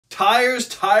Tires,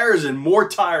 tires, and more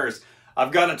tires.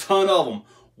 I've got a ton of them.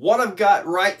 What I've got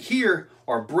right here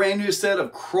are a brand new set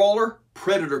of Krawler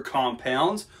Predator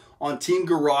compounds on Team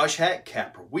Garage Hack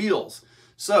Capra wheels.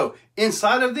 So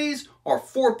inside of these are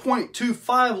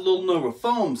 4.25 Little Nova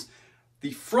foams. The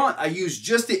front, I used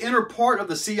just the inner part of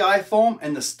the CI foam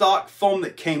and the stock foam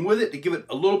that came with it to give it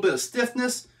a little bit of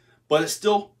stiffness, but it's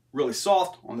still really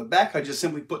soft. On the back, I just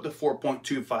simply put the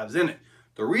 4.25s in it.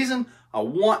 The reason, I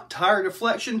want tire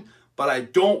deflection, but I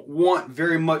don't want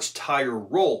very much tire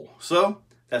roll. So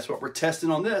that's what we're testing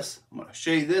on this. I'm going to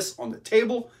show you this on the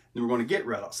table, and we're going to get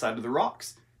right outside of the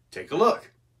rocks. Take a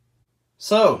look.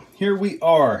 So here we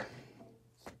are.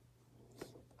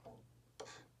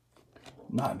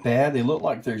 Not bad. They look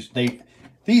like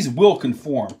these will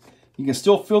conform. You can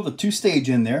still feel the two-stage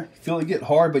in there. Feel it get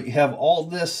hard, but you have all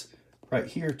this right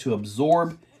here to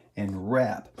absorb and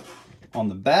wrap. On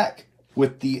the back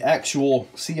with the actual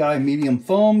CI medium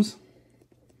foams,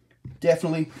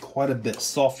 definitely quite a bit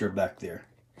softer back there.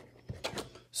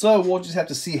 So we'll just have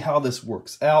to see how this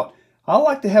works out. I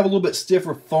like to have a little bit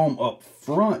stiffer foam up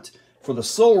front for the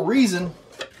sole reason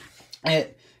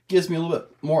it gives me a little bit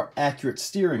more accurate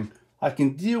steering. I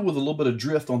can deal with a little bit of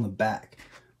drift on the back,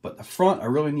 but the front, I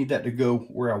really need that to go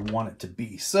where I want it to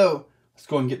be. So let's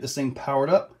go and get this thing powered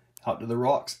up out to the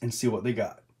rocks and see what they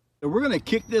got. So we're going to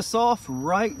kick this off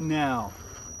right now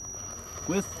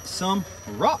with some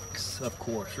rocks, of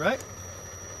course, right?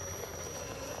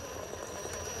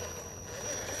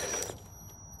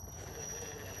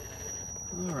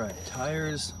 All right,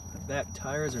 tires, the back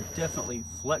tires are definitely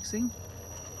flexing.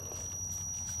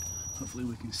 Hopefully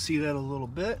we can see that a little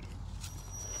bit.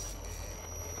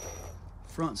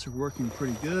 Fronts are working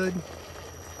pretty good.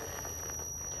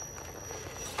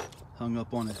 Hung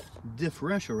up on a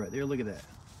differential right there, look at that.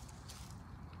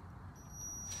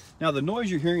 Now the noise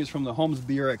you're hearing is from the Holmes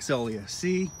BRXL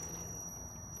ESC.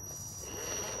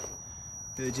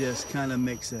 It just kind of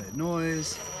makes that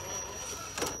noise.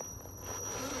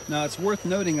 Now it's worth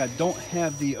noting I don't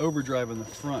have the overdrive in the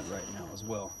front right now as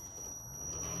well.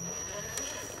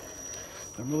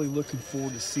 I'm really looking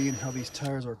forward to seeing how these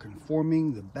tires are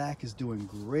conforming. The back is doing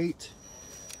great.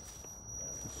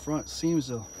 The front seems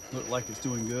to look like it's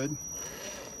doing good.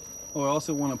 Oh, I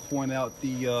also want to point out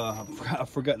I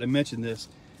forgot to mention this.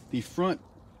 The front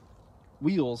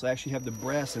wheels actually have the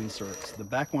brass inserts. The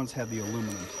back ones have the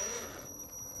aluminum.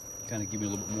 Kind of give me a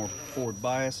little bit more forward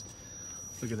bias.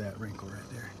 Look at that wrinkle right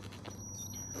there.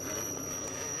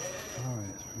 All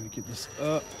right, I'm gonna get this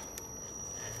up.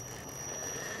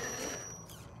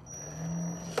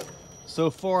 So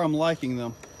far, I'm liking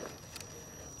them.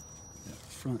 That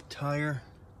front tire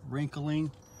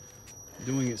wrinkling,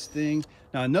 doing its thing.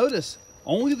 Now notice,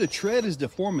 only the tread is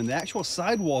deforming. The actual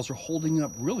sidewalls are holding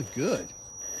up really good.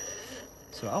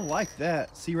 So I like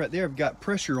that. See right there, I've got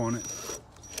pressure on it.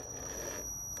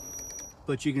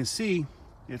 But you can see,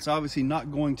 it's obviously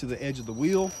not going to the edge of the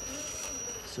wheel.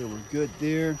 So we're good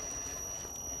there.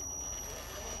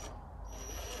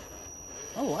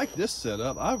 I like this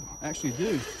setup, I actually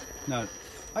do. Now,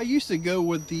 I used to go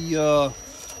with the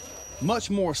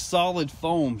much more solid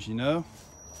foams, you know,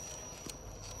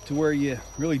 to where you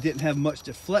really didn't have much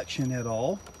deflection at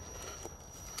all.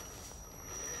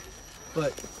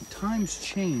 But times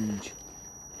change.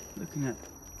 Looking at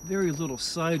very little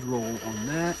side roll on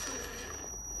that.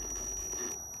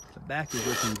 The back is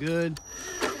looking good.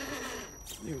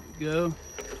 There we go.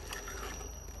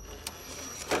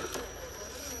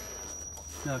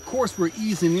 Now, of course, we're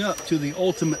easing up to the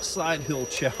ultimate side hill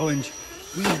challenge.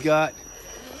 We've got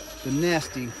the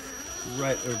nasty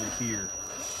right over here.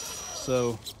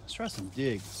 So let's try some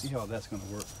dig, see how that's going to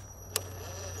work.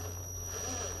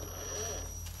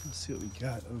 Let's see what we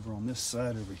got over on this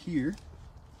side over here.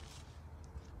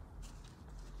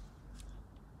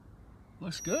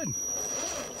 Looks good.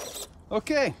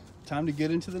 Okay, time to get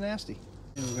into the nasty.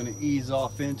 And we're going to ease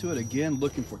off into it again,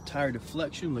 looking for tire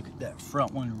deflection. Look at that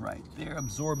front one right there,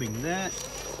 absorbing that.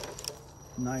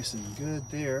 Nice and good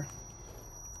there.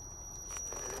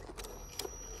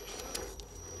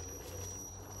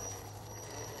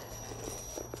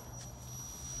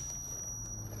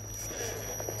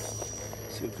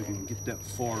 See if we can get that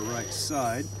far right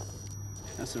side.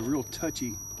 That's a real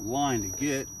touchy line to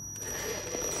get.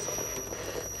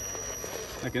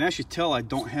 I can actually tell I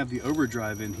don't have the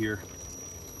overdrive in here.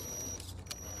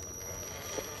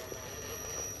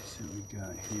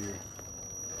 Got here.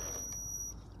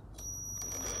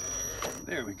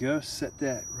 There we go. Set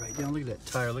that right down. Look at that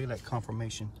tire. Look at that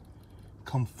conformation.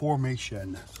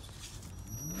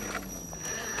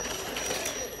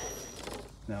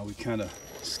 Now we kind of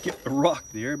skipped the rock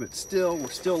there, but still, we're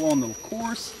still on the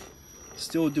course.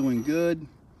 still doing good.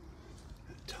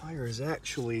 The tire is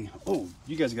actually, oh,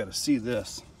 you guys got to see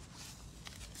this.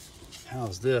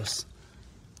 How's this?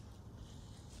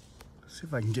 Let's see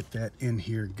if I can get that in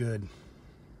here good.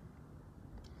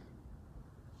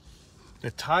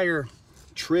 The tire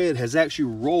tread has actually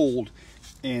rolled,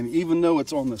 and even though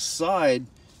it's on the side,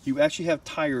 you actually have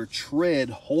tire tread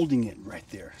holding it right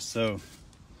there. So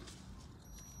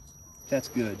that's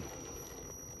good.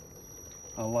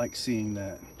 I like seeing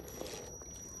that.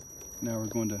 Now we're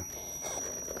going to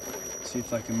see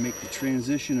if I can make the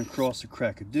transition across the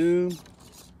crack of doom.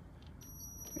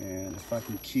 And if I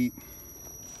can keep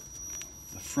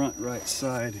the front right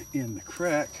side in the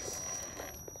crack.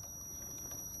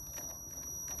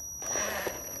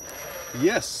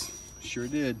 Yes, sure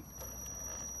did.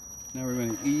 Now we're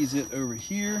going to ease it over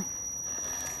here.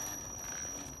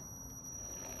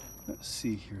 Let's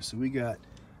see here. So we got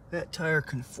that tire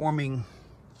conforming.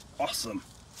 Awesome.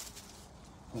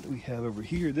 What do we have over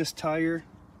here? This tire.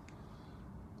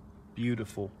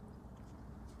 Beautiful.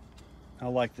 I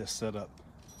like this setup.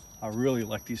 I really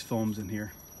like these foams in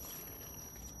here.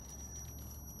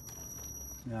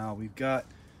 Now we've got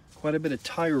quite a bit of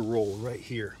tire roll right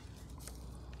here.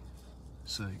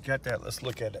 So you got that. Let's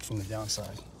look at it from the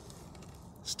downside.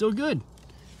 Still good.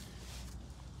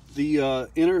 The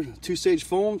inner two-stage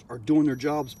foams are doing their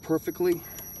jobs perfectly.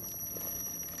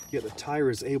 Yet the tire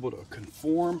is able to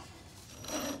conform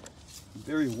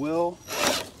very well.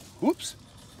 Whoops.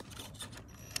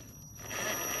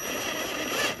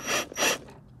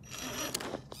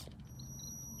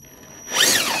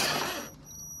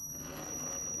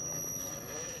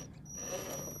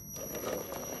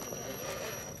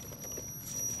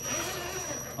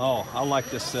 Oh, I like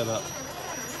this setup.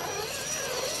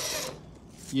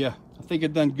 Yeah, I think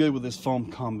I've done good with this foam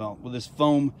compound, with this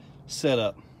foam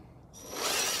setup.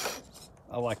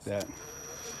 I like that.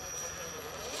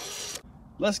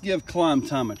 Let's give climb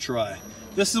time a try.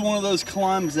 This is one of those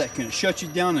climbs that can shut you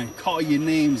down and call you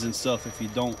names and stuff if you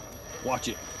don't watch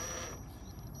it.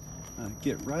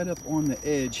 Get right up on the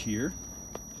edge here.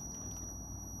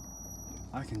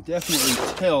 I can definitely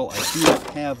tell I do not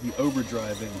have the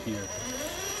overdrive in here.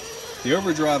 The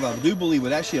overdrive, I do believe,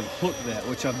 would actually have hooked that,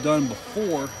 which I've done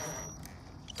before,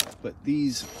 but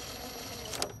these,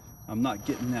 I'm not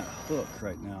getting that hook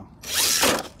right now.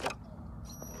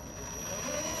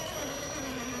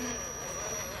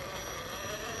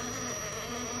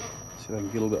 See if I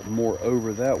can get a little bit more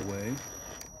over that way.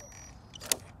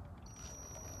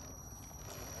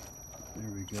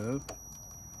 There we go.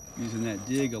 Using that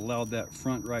dig allowed that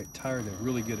front right tire to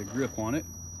really get a grip on it.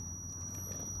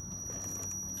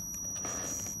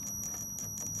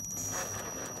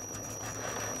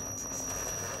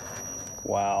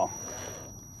 Wow.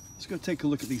 Let's go take a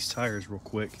look at these tires real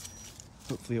quick.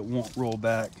 Hopefully it won't roll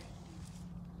back.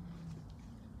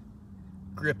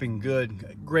 Gripping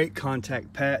good. Great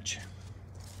contact patch.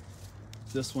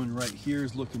 This one right here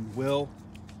is looking well.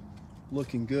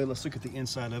 Looking good. Let's look at the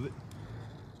inside of it.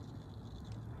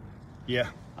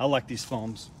 Yeah, I like these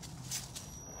foams.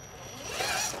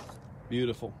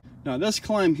 Beautiful. Now this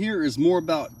climb here is more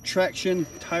about traction,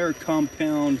 tire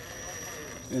compound,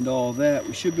 and all that.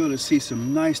 We should be able to see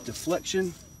some nice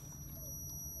deflection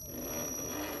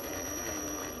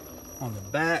on the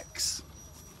backs.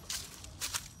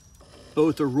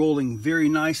 Both are rolling very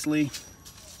nicely.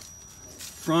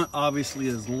 Front obviously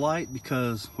is light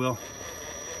because, well,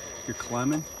 you're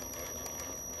climbing.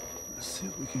 Let's see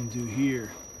what we can do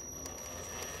here.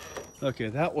 Okay,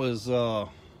 that was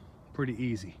pretty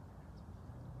easy.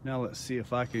 Now let's see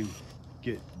if I can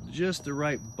get just the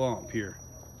right bump here.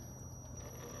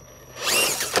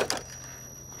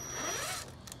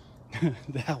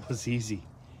 That was easy.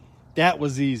 That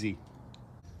was easy.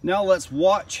 Now let's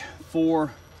watch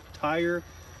for tire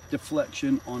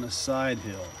deflection on a side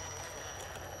hill.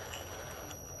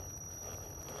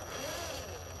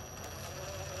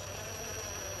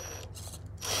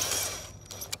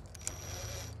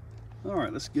 All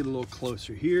right, let's get a little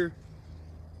closer here.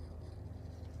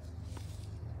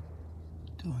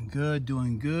 Doing good,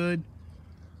 doing good.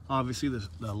 Obviously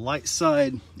the light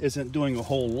side isn't doing a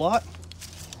whole lot.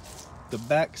 The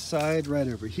back side right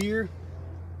over here,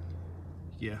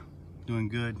 yeah, doing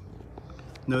good.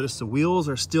 Notice the wheels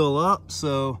are still up,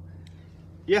 so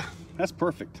yeah, that's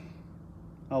perfect.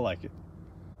 I like it.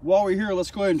 While we're here, let's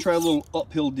go ahead and try a little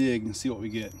uphill dig and see what we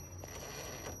get.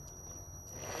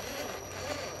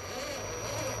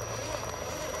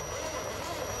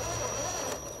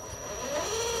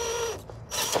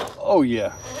 Oh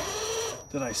yeah.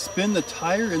 Did I spin the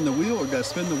tire in the wheel, or did I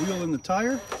spin the wheel in the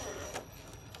tire?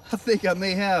 I think I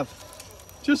may have.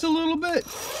 Just a little bit.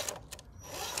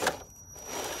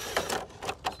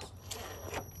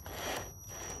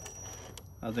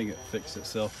 I think it fixed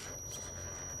itself.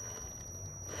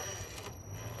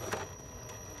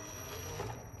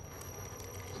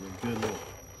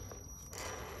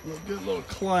 It's a good little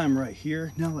climb right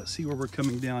here. Now let's see where we're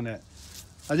coming down at.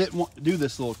 I didn't want to do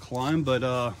this little climb, but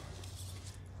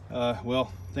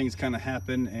well, things kind of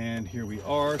happen, and here we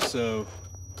are. So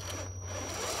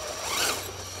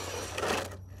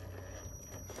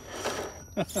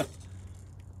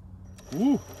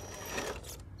woo.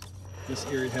 This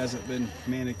area hasn't been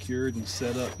manicured and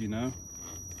set up, you know.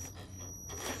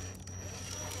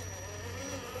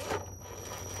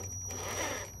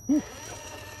 Woo.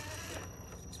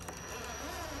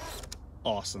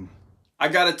 Awesome. I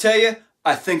gotta tell you,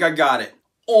 I think I got it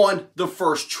on the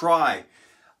first try.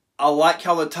 I like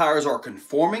how the tires are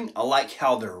conforming. I like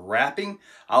how they're wrapping.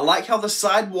 I like how the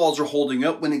sidewalls are holding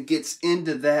up when it gets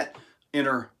into that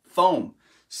inner foam.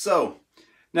 So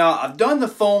now I've done the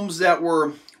foams that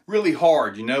were really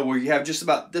hard, you know, where you have just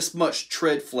about this much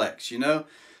tread flex, you know.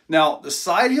 Now the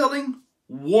side hilting,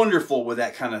 wonderful with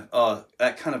that kind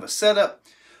of a setup.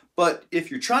 But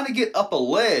if you're trying to get up a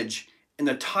ledge and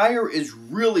the tire is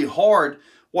really hard,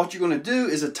 what you're going to do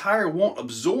is the tire won't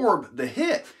absorb the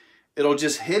hit. It'll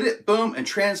just hit it, boom, and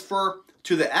transfer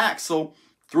to the axle,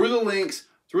 through the links,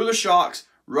 through the shocks,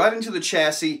 right into the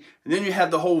chassis, and then you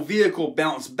have the whole vehicle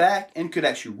bounce back and could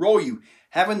actually roll you.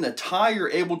 Having the tire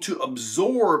able to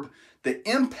absorb the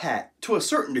impact to a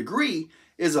certain degree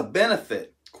is a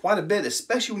benefit, quite a bit,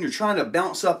 especially when you're trying to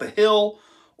bounce up a hill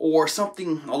or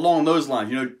something along those lines.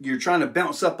 You know, you're trying to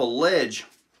bounce up a ledge.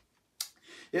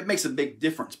 It makes a big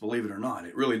difference, believe it or not.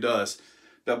 It really does.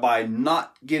 But by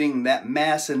not getting that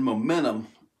mass and momentum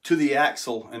to the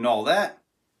axle and all that,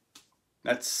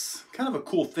 that's kind of a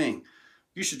cool thing.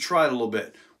 You should try it a little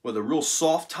bit with a real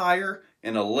soft tire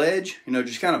and a ledge, you know,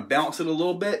 just kind of bounce it a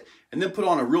little bit and then put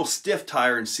on a real stiff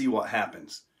tire and see what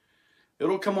happens.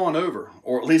 It'll come on over,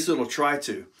 or at least it'll try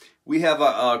to. We have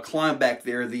a climb back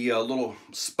there, the little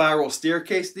spiral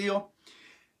staircase deal.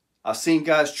 I've seen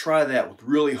guys try that with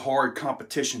really hard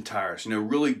competition tires, you know,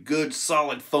 really good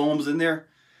solid foams in there.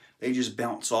 They just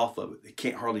bounce off of it. They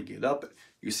can't hardly get up it.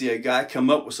 You see a guy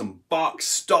come up with some box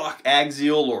stock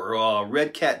axial or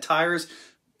Red Cat tires,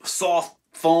 soft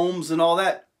foams and all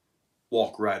that,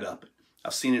 walk right up it.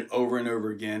 I've seen it over and over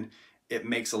again. It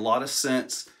makes a lot of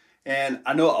sense. And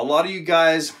I know a lot of you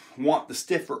guys want the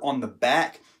stiffer on the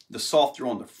back, the softer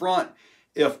on the front.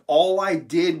 If all I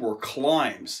did were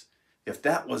climbs, if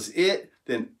that was it,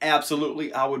 then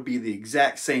absolutely I would be the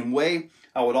exact same way.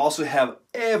 I would also have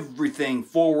everything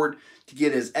forward to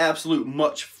get as absolute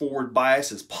much forward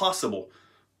bias as possible.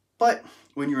 But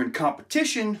when you're in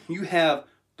competition, you have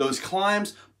those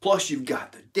climbs, plus you've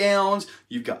got the downs,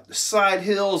 you've got the side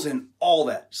hills and all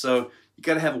that. So you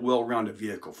got to have a well-rounded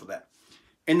vehicle for that.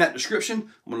 In that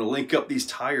description, I'm going to link up these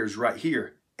tires right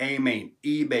here. AMain,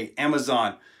 eBay,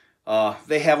 Amazon,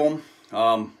 they have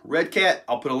them. Red Cat,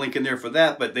 I'll put a link in there for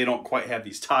that, but they don't quite have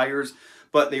these tires,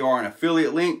 but they are an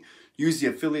affiliate link. Use the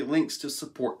affiliate links to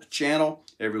support the channel.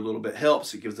 Every little bit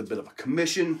helps. It gives a bit of a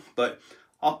commission, but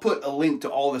I'll put a link to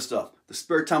all this stuff. The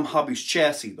Spare Time Hobbies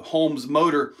chassis, the Holmes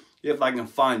motor, if I can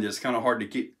find it. It's kind of hard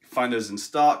to find those in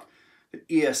stock. The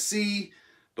ESC,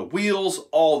 the wheels,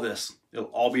 all this. It'll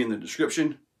all be in the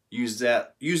description. Use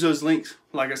those links,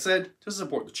 like I said, to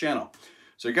support the channel.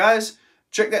 So guys,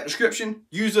 check that description,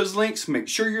 use those links, make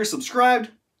sure you're subscribed,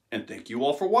 and thank you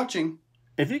all for watching.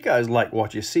 If you guys like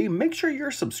what you see, make sure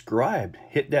you're subscribed.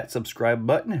 Hit that subscribe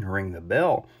button and ring the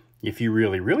bell. If you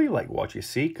really like what you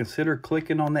see, consider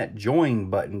clicking on that join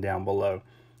button down below.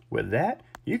 With that,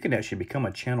 you can actually become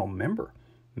a channel member.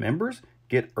 Members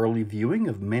get early viewing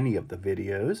of many of the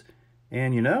videos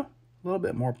and, you know, a little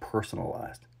bit more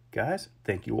personalized. Guys,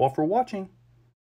 thank you all for watching.